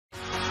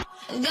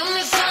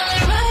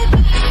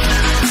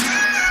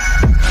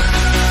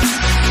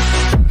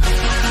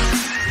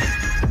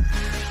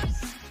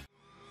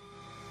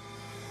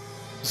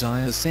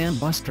Zaha Sam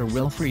Buster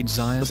Wilfried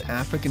Zaha's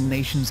African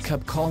Nations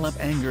Cup call-up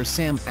angers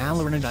Sam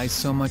Allardyce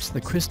so much the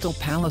Crystal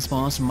Palace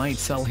boss might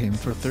sell him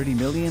for £30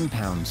 million.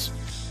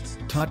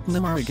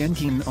 Tottenham are again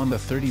keen on the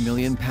 £30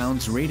 million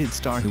rated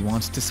star who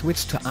wants to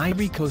switch to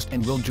Ivory Coast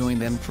and will join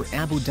them for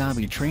Abu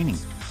Dhabi training.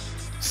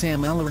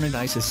 Sam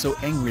Allardyce is so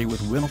angry with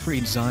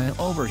Wilfried Zaha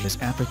over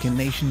his African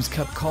Nations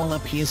Cup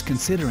call-up he is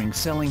considering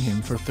selling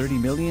him for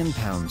 £30 million.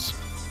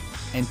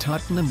 And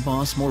Tottenham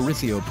boss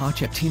Mauricio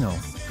Pochettino,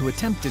 who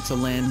attempted to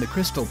land the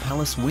Crystal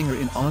Palace winger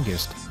in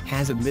August,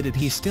 has admitted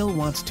he still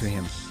wants to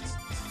him.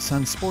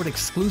 Sun Sport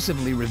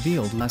exclusively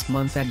revealed last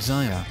month that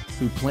Zaha,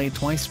 who played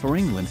twice for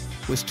England,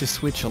 was to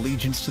switch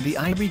allegiance to the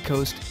Ivory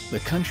Coast, the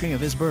country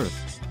of his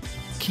birth.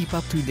 Keep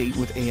up to date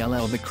with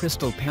ALL the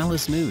Crystal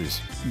Palace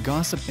news,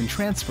 gossip and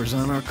transfers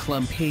on our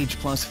club page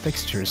plus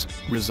fixtures,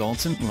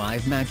 results and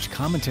live match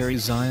commentary.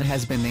 Zaha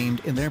has been named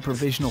in their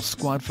provisional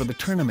squad for the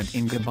tournament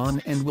in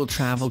Gabon and will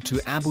travel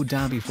to Abu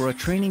Dhabi for a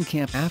training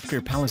camp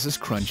after Palace's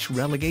crunch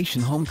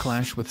relegation home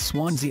clash with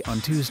Swansea on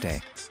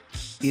Tuesday.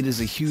 It is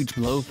a huge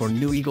blow for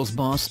New Eagles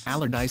boss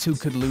Allardyce, who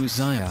could lose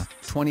Zaha,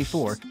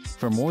 24,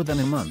 for more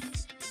than a month.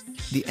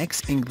 The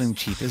ex-England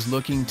chief is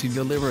looking to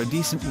deliver a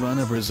decent run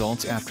of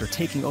results after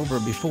taking over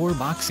before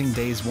Boxing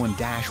Day's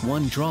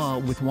 1-1 draw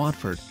with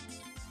Watford.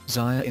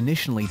 Zaha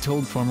initially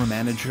told former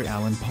manager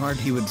Alan Pardew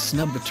he would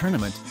snub the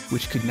tournament,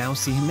 which could now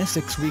see him miss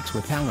 6 weeks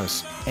with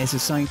Palace, as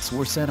his sights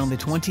were set on the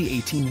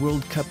 2018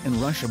 World Cup in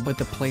Russia, but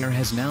the player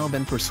has now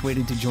been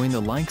persuaded to join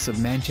the likes of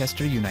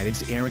Manchester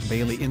United's Eric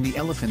Bailly in the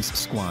Elephants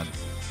squad.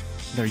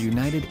 Their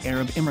United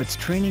Arab Emirates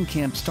training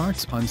camp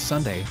starts on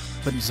Sunday,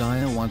 but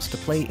Zaha wants to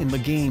play in the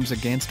games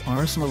against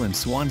Arsenal and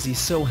Swansea,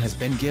 so has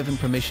been given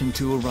permission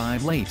to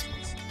arrive late.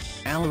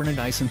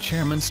 Allardyce and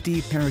chairman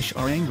Steve Parish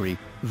are angry,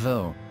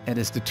 though, at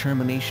his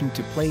determination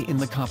to play in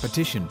the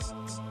competition.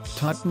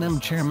 Tottenham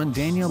chairman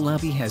Daniel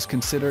Levy has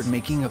considered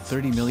making a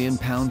 £30 million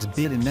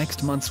bid in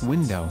next month's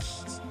window.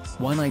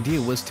 One idea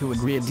was to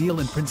agree a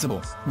deal in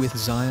principle, with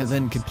Zaha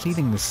then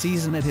completing the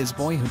season at his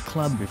boyhood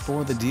club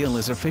before the deal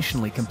is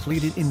officially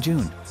completed in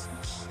June.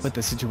 But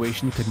the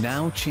situation could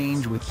now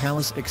change, with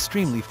Palace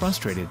extremely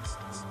frustrated.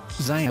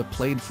 Zaha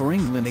played for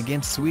England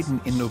against Sweden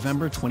in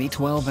November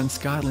 2012 and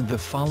Scotland the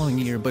following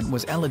year, but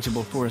was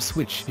eligible for a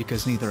switch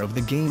because neither of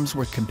the games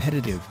were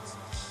competitive.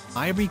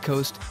 Ivory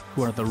Coast,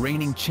 who are the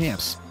reigning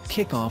champs,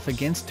 kick off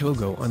against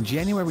Togo on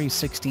January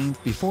 16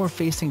 before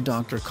facing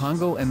Dr.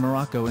 Congo and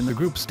Morocco in the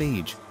group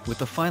stage, with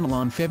the final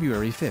on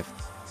February 5.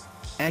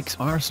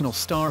 Ex-Arsenal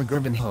star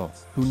Virgil,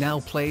 who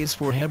now plays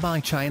for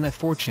Hebei China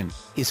Fortune,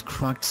 is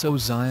crocked, so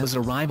Zaha's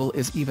arrival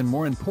is even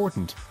more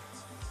important.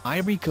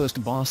 Ivory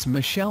Coast boss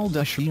Michel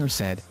Duchesne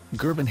said,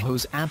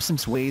 "Virgil's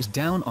absence weighs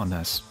down on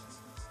us.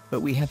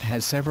 But we have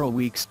had several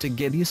weeks to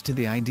get used to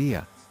the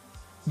idea.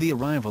 The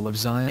arrival of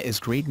Zaha is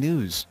great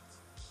news.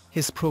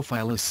 His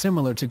profile is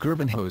similar to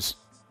Virgil's.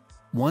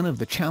 One of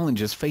the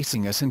challenges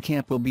facing us in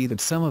camp will be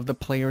that some of the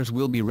players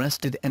will be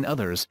rested and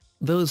others,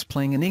 those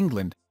playing in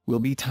England, will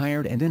be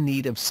tired and in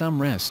need of some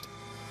rest."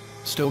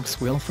 Stoke's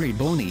Wilfried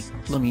Boney,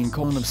 Lamine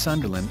Cohn of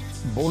Sunderland,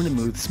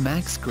 Bournemouth's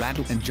Max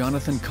Gradel and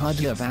Jonathan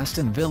Kodjia of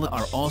Aston Villa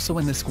are also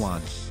in the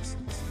squad.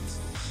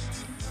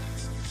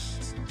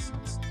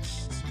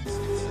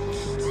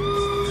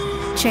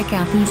 Check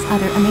out these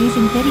other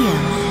amazing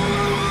videos.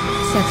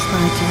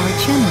 Subscribe to our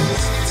channel.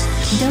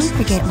 Don't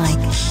forget like,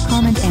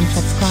 comment and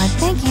subscribe.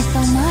 Thank you so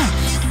much.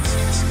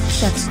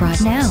 Subscribe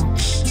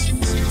now.